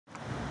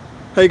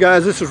Hey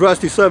guys, this is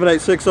Rusty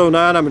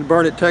 78609. I'm in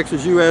Burnet,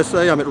 Texas,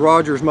 USA. I'm at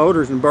Rogers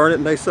Motors in Burnet,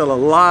 and they sell a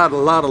lot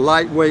of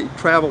lightweight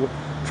travel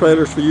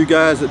trailers for you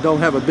guys that don't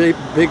have a big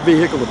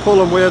vehicle to pull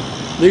them with.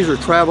 These are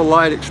Travel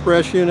Light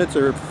Express units.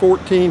 They're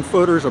 14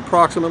 footers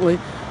approximately.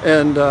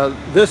 And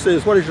this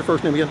is, what is your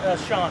first name again?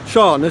 Sean.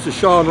 Sean. This is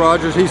Sean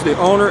Rogers. He's the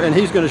owner, and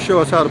he's going to show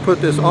us how to put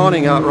this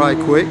awning out right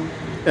quick.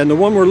 And the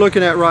one we're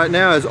looking at right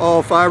now is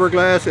all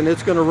fiberglass, and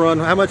it's going to run,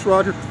 how much,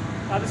 Roger?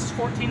 This is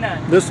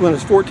 $14,900. This one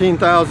is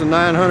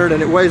 $14,900,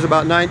 and it weighs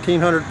about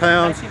 1,900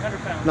 pounds.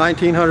 1,900 pounds.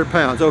 1,900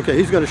 pounds. Okay,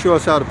 he's going to show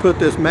us how to put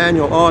this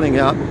manual awning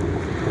out.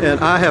 And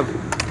I have,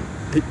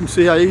 you can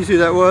see how easy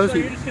that was? So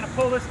you're just going to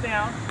pull this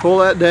down. Pull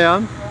that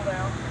down. Pull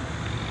down.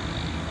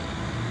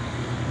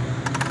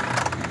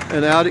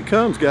 And out it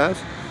comes,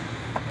 guys.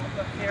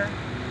 Up here.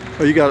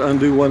 Oh, you got to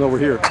undo one over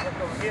here.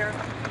 Over here.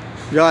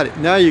 Got it.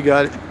 Now you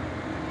got it.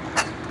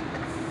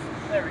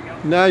 There we go.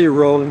 Now you're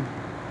rolling.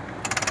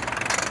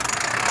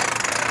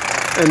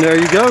 And there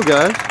you go,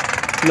 guys.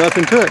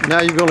 Nothing to it.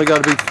 Now you've only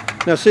got to be,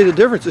 now see the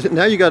difference is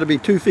now you got to be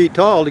 2 feet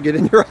tall to get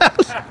in your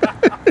house.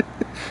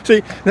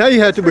 See, now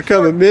you have to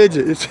become a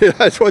midget.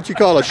 That's what you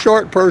call a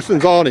short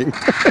person's awning.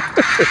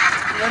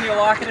 Then you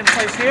lock it in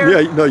place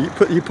here. Yeah, no,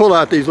 you pull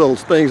out these little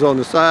things on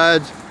the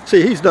sides.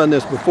 See, he's done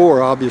this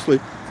before, obviously,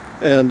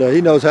 and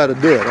he knows how to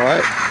do it, all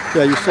right?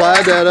 Yeah, you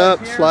slide that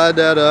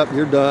up,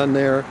 you're done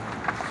there.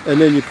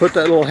 And then you put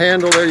that little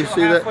handle there, you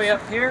see that? Halfway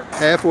up here.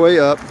 Halfway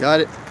up,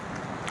 got it.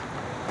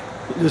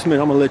 Just a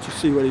minute, I'm going to let you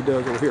see what he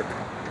does over here.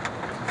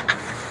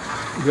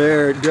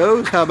 There it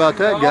goes. How about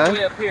that, guy? All the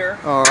way up here.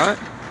 All right.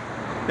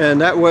 And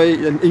that way,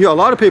 and, you know, a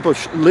lot of people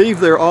leave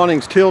their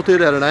awnings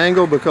tilted at an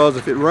angle because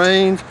if it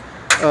rains,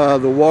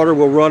 the water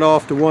will run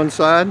off to one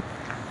side.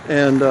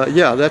 And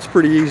yeah, that's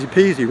pretty easy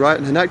peasy, right?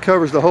 And that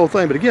covers the whole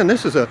thing. But again,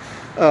 this is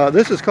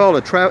called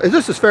a travel.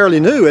 This is fairly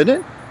new, isn't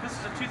it? This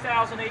is a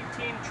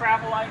 2018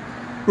 Travel Light.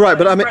 Right,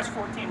 but I mean,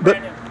 14,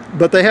 brand new.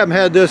 but they haven't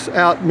had this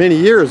out many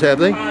years, have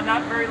they?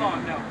 Not very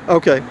long, no.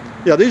 Okay.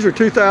 Yeah, these are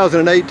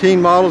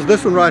 2018 models.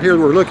 This one right here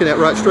we're looking at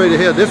right straight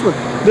ahead. This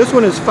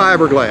one is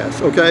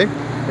fiberglass, okay?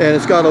 And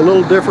it's got a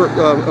little different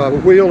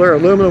wheel there,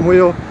 aluminum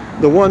wheel.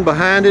 The one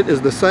behind it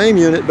is the same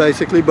unit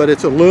basically, but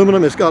it's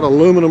aluminum. It's got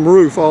aluminum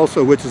roof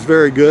also, which is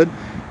very good.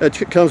 It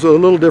comes with a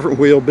little different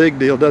wheel, big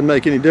deal, doesn't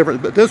make any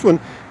difference. But this one,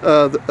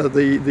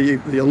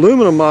 the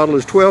aluminum model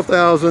is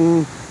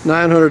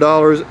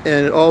 $12,900,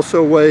 and it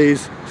also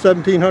weighs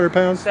 1,700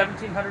 pounds?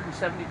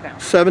 1,770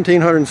 pounds.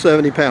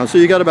 1,770 pounds. So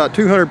you got about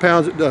 200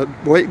 pounds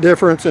weight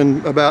difference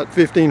and about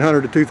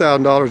 $1,500 to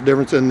 $2,000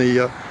 difference in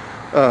the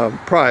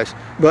price.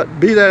 But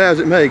be that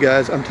as it may,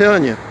 guys, I'm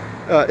telling you,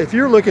 if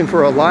you're looking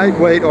for a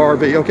lightweight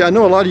RV, okay, I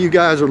know a lot of you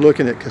guys are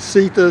looking at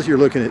casitas, you're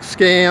looking at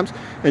scamps,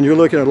 and you're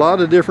looking at a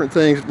lot of different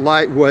things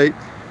lightweight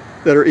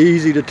that are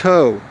easy to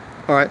tow.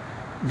 All right,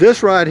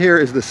 this right here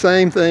is the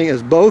same thing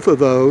as both of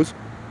those,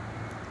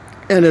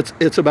 and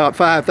it's about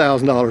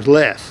 $5,000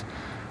 less.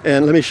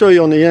 And let me show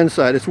you on the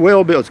inside. It's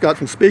well built. It's got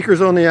some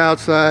speakers on the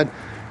outside.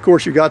 Of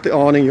course, you got the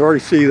awning. You already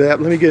see that.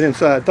 Let me get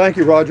inside. Thank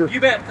you, Roger.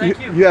 You bet. Thank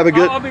you. You have a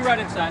good... I'll be right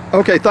inside.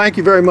 Okay, thank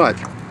you very much.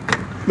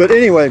 But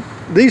anyway,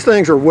 these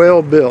things are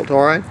well built,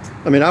 all right?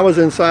 I mean, I was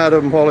inside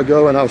of them a while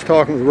ago, and I was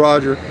talking with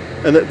Roger,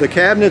 and the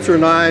cabinets are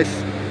nice.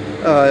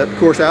 Of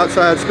course,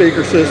 outside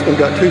speaker system,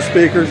 got 2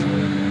 speakers.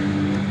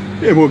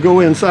 And we'll go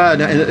inside.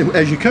 Now, and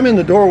as you come in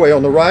the doorway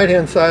on the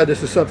right-hand side,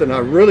 this is something I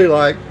really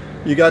like.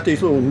 You got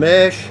these little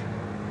mesh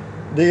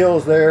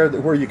deals there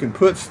where you can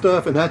put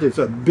stuff, and that is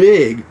a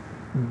big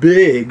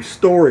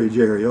storage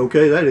area,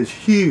 okay? That is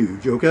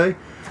huge, okay?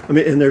 I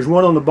mean, and there's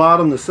one on the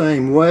bottom the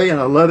same way, and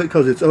I love it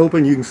because it's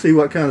open. You can see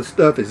what kind of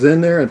stuff is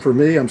in there, and for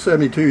me, I'm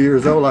 72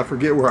 years old. I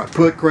forget where I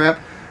put crap,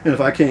 and if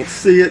I can't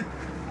see it,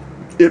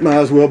 it might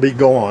as well be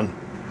gone.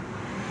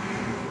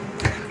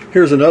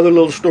 Here's another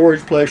little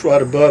storage place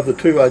right above the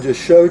 2 I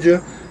just showed you.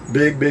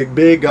 Big.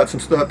 Got some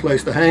stuff,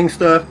 place to hang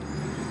stuff.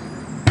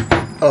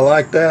 I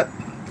like that.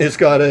 It's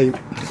got a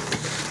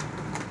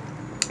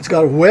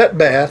wet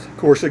bath. Of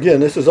course, again,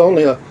 this is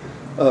only a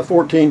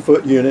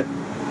 14-foot unit,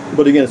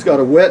 but again, it's got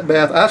a wet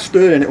bath. I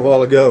stood in it a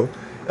while ago.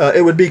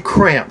 It would be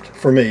cramped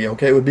for me,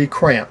 okay? It would be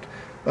cramped.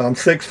 I'm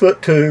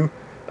 6'2",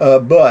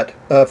 but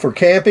for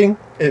camping,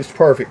 it's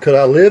perfect. Could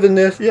I live in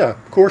this? Yeah,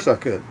 of course I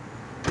could.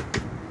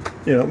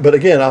 You know, but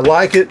again, I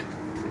like it.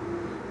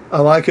 I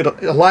like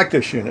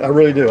this unit. I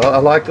really do. I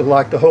like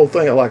the whole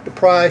thing. I like the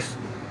price.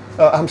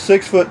 I'm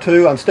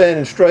 6'2". I'm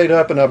standing straight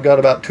up, and I've got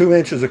about 2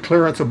 inches of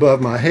clearance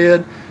above my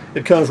head.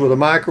 It comes with a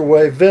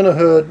microwave,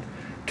 Vent-A-Hood,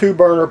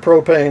 2-burner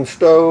propane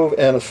stove,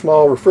 and a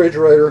small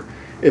refrigerator.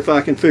 If I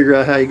can figure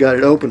out how you got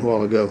it open a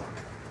while ago,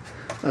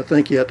 I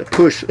think you have to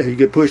push.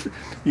 You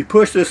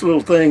push this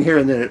little thing here,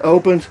 and then it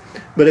opens.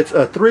 But it's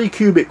a 3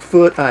 cubic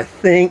foot, I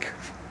think.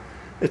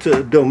 It's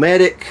a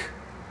Dometic,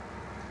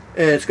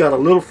 and it's got a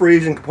little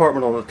freezing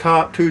compartment on the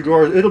top, 2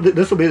 drawers.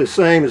 This will be the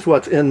same as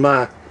what's in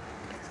my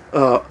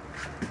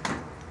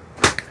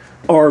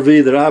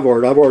RV that I've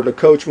ordered. I've ordered a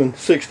Coachman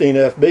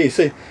 16FB.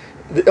 See,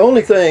 The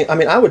only thing, I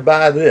mean, I would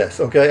buy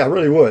this, okay? I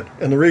really would.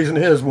 And the reason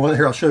is, one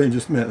here, I'll show you in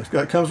just a minute.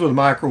 It comes with a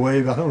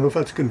microwave. I don't know if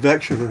that's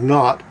convection or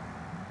not.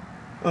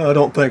 I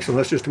don't think so.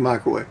 That's just a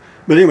microwave.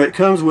 But anyway, it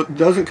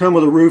doesn't come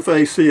with a roof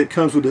AC. It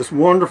comes with this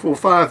wonderful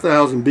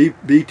 5,000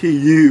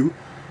 BTU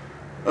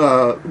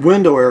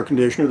window air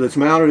conditioner that's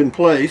mounted in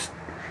place.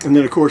 And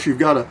then, of course, you've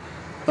got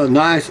a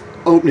nice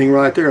opening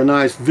right there, a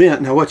nice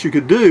vent. Now, what you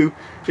could do,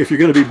 if you're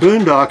going to be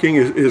boondocking,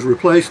 is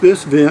replace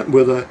this vent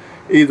with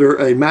either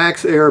a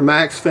Max Air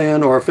Max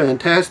fan or a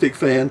Fantastic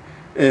fan,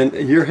 and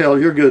you're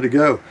good to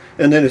go.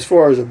 And then as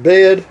far as a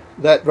bed,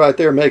 that right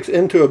there makes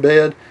into a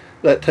bed.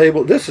 That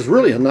table, this is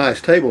really a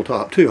nice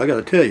tabletop too, I got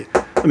to tell you.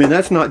 I mean,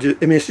 that's not just,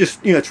 I mean, it's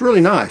just, you know, it's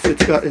really nice.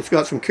 It's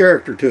got some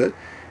character to it.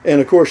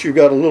 And of course, you've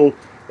got a little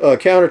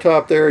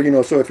countertop there, you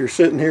know, so if you're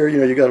sitting here, you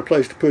know, you got a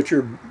place to put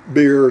your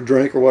beer or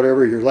drink or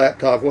whatever, your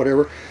laptop,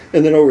 whatever.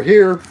 And then over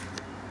here,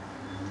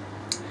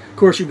 of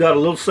course, you've got a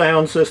little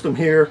sound system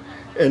here.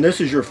 And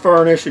this is your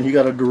furnace, and you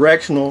got a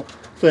directional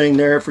thing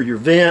there for your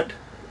vent.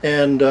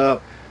 And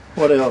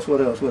what else?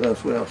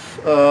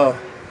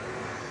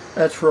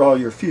 That's for all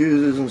your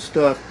fuses and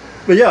stuff.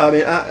 But yeah, I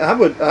mean,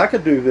 I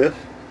could do this.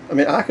 I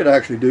mean, I could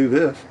actually do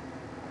this.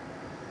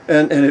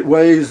 And it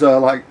weighs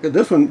like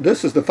this one.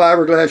 This is the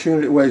fiberglass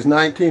unit. It weighs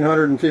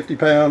 1,950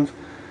 pounds,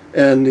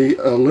 and the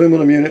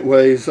aluminum unit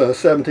weighs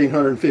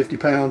 1,750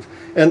 pounds.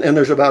 And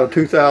there's about a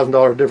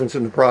 $2,000 difference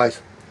in the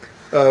price.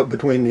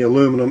 Between the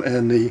aluminum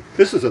and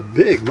this is a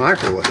big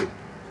microwave.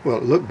 Well,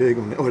 it looked big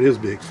on the, oh, it is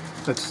big.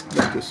 That's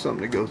just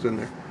something that goes in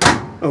there.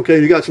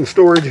 Okay, you got some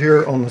storage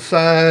here on the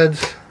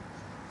sides.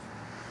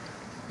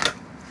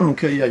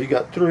 Okay, yeah, you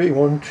got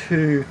 1,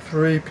 2,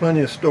 3, plenty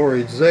of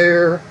storage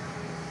there.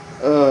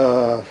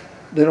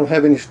 They don't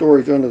have any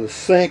storage under the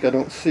sink. I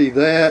don't see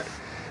that.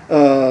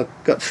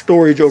 Got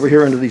storage over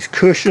here under these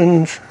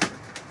cushions.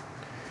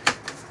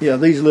 Yeah,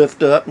 these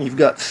lift up, and you've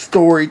got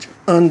storage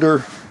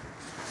under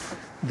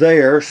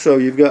there, so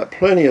you've got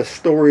plenty of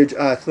storage,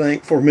 I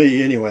think, for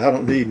me anyway. I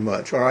don't need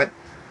much. All right,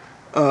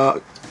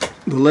 the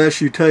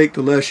less you take,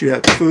 the less you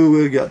have to fool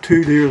with. You got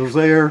 2 deals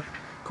there.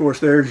 Of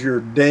course, there's your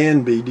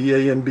Danby,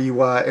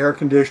 D-A-N-B-Y air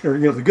conditioner.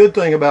 You know, the good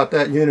thing about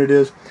that unit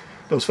is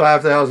those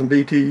 5,000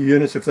 BTU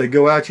units, if they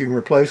go out, you can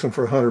replace them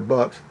for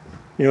 $100.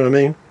 You know what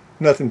I mean?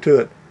 Nothing to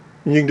it.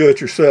 And you can do it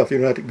yourself. You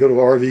don't have to go to an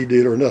RV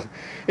dealer or nothing.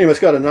 Anyway,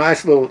 it's got a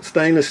nice little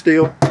stainless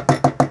steel.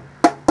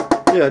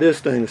 Yeah, it is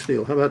stainless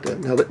steel. How about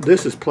that? Now,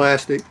 this is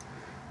plastic,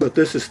 but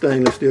this is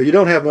stainless steel. You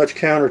don't have much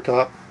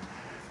countertop.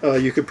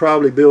 You could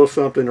probably build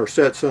something or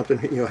set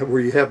something, you know, where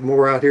you have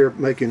more out here,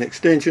 make an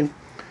extension.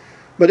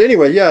 But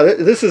anyway, yeah,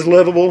 this is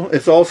livable.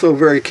 It's also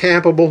very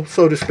campable,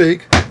 so to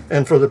speak.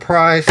 And for the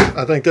price,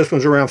 I think this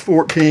one's around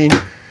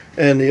 $14,000,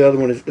 and the other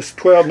one is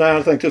 $12,900.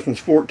 I think this one's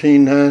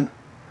 $14,900.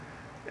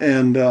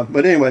 And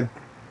but anyway,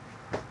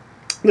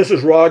 this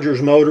is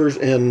Rogers Motors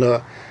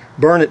in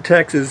Burnet,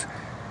 Texas.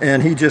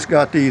 And he just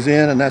got these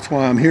in, and that's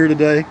why I'm here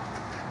today,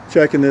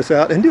 checking this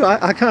out. And dude,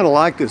 I kind of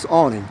like this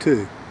awning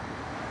too.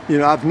 You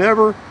know, I've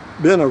never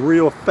been a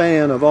real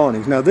fan of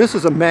awnings. Now this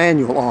is a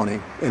manual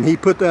awning, and he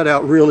put that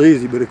out real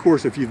easy. But of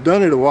course, if you've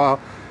done it a while,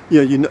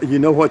 you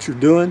know what you're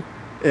doing,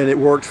 and it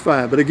works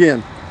fine. But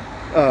again,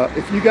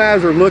 if you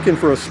guys are looking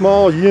for a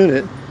small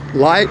unit,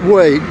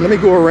 lightweight, let me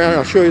go around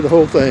and I'll show you the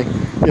whole thing.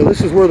 You know, this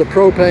is where the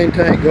propane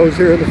tank goes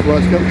here in the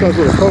front. It comes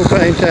with a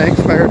propane tank,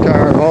 spare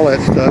tire, and all that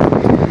stuff.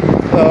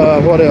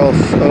 What else?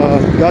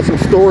 Got some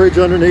storage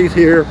underneath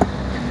here.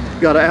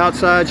 Got an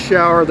outside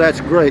shower. That's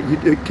great.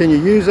 Can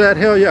you use that?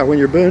 Hell yeah. When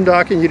you're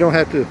boondocking, you don't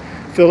have to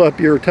fill up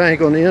your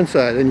tank on the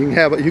inside, and you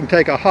can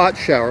take a hot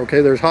shower.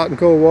 Okay, there's hot and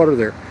cold water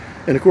there,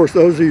 and of course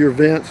those are your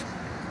vents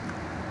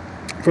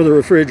for the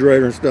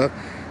refrigerator and stuff.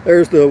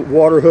 There's the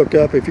water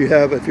hookup if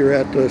you're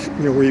at the,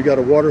 you know, where you got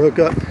a water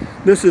hookup.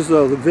 This is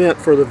the vent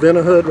for the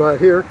Vent-A-Hood right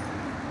here.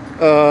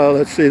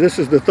 Let's see. This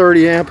is the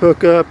 30 amp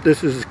hookup.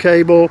 This is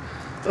cable.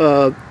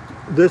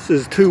 This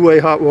is two-way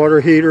hot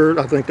water heater.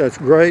 I think that's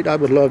great. I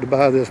would love to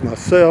buy this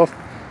myself,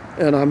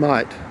 and I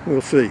might.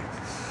 We'll see.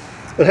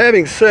 But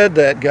having said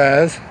that,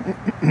 guys,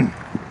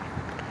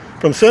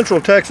 from Central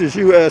Texas,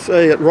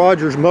 USA at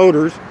Rogers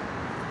Motors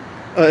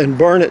in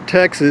Burnet,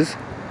 Texas,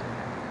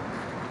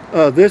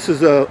 this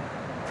is a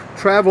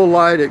Travel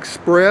Light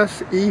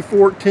Express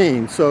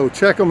E14. So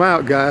check them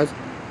out, guys.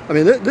 I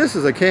mean, this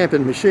is a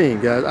camping machine,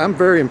 guys. I'm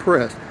very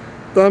impressed.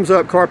 Thumbs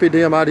up, carpe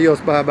diem, adios,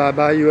 bye, bye,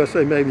 bye,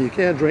 USA. Maybe you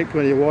can drink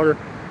plenty of water.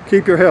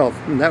 Keep your health,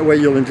 and that way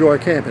you'll enjoy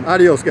camping.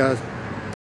 Adios, guys.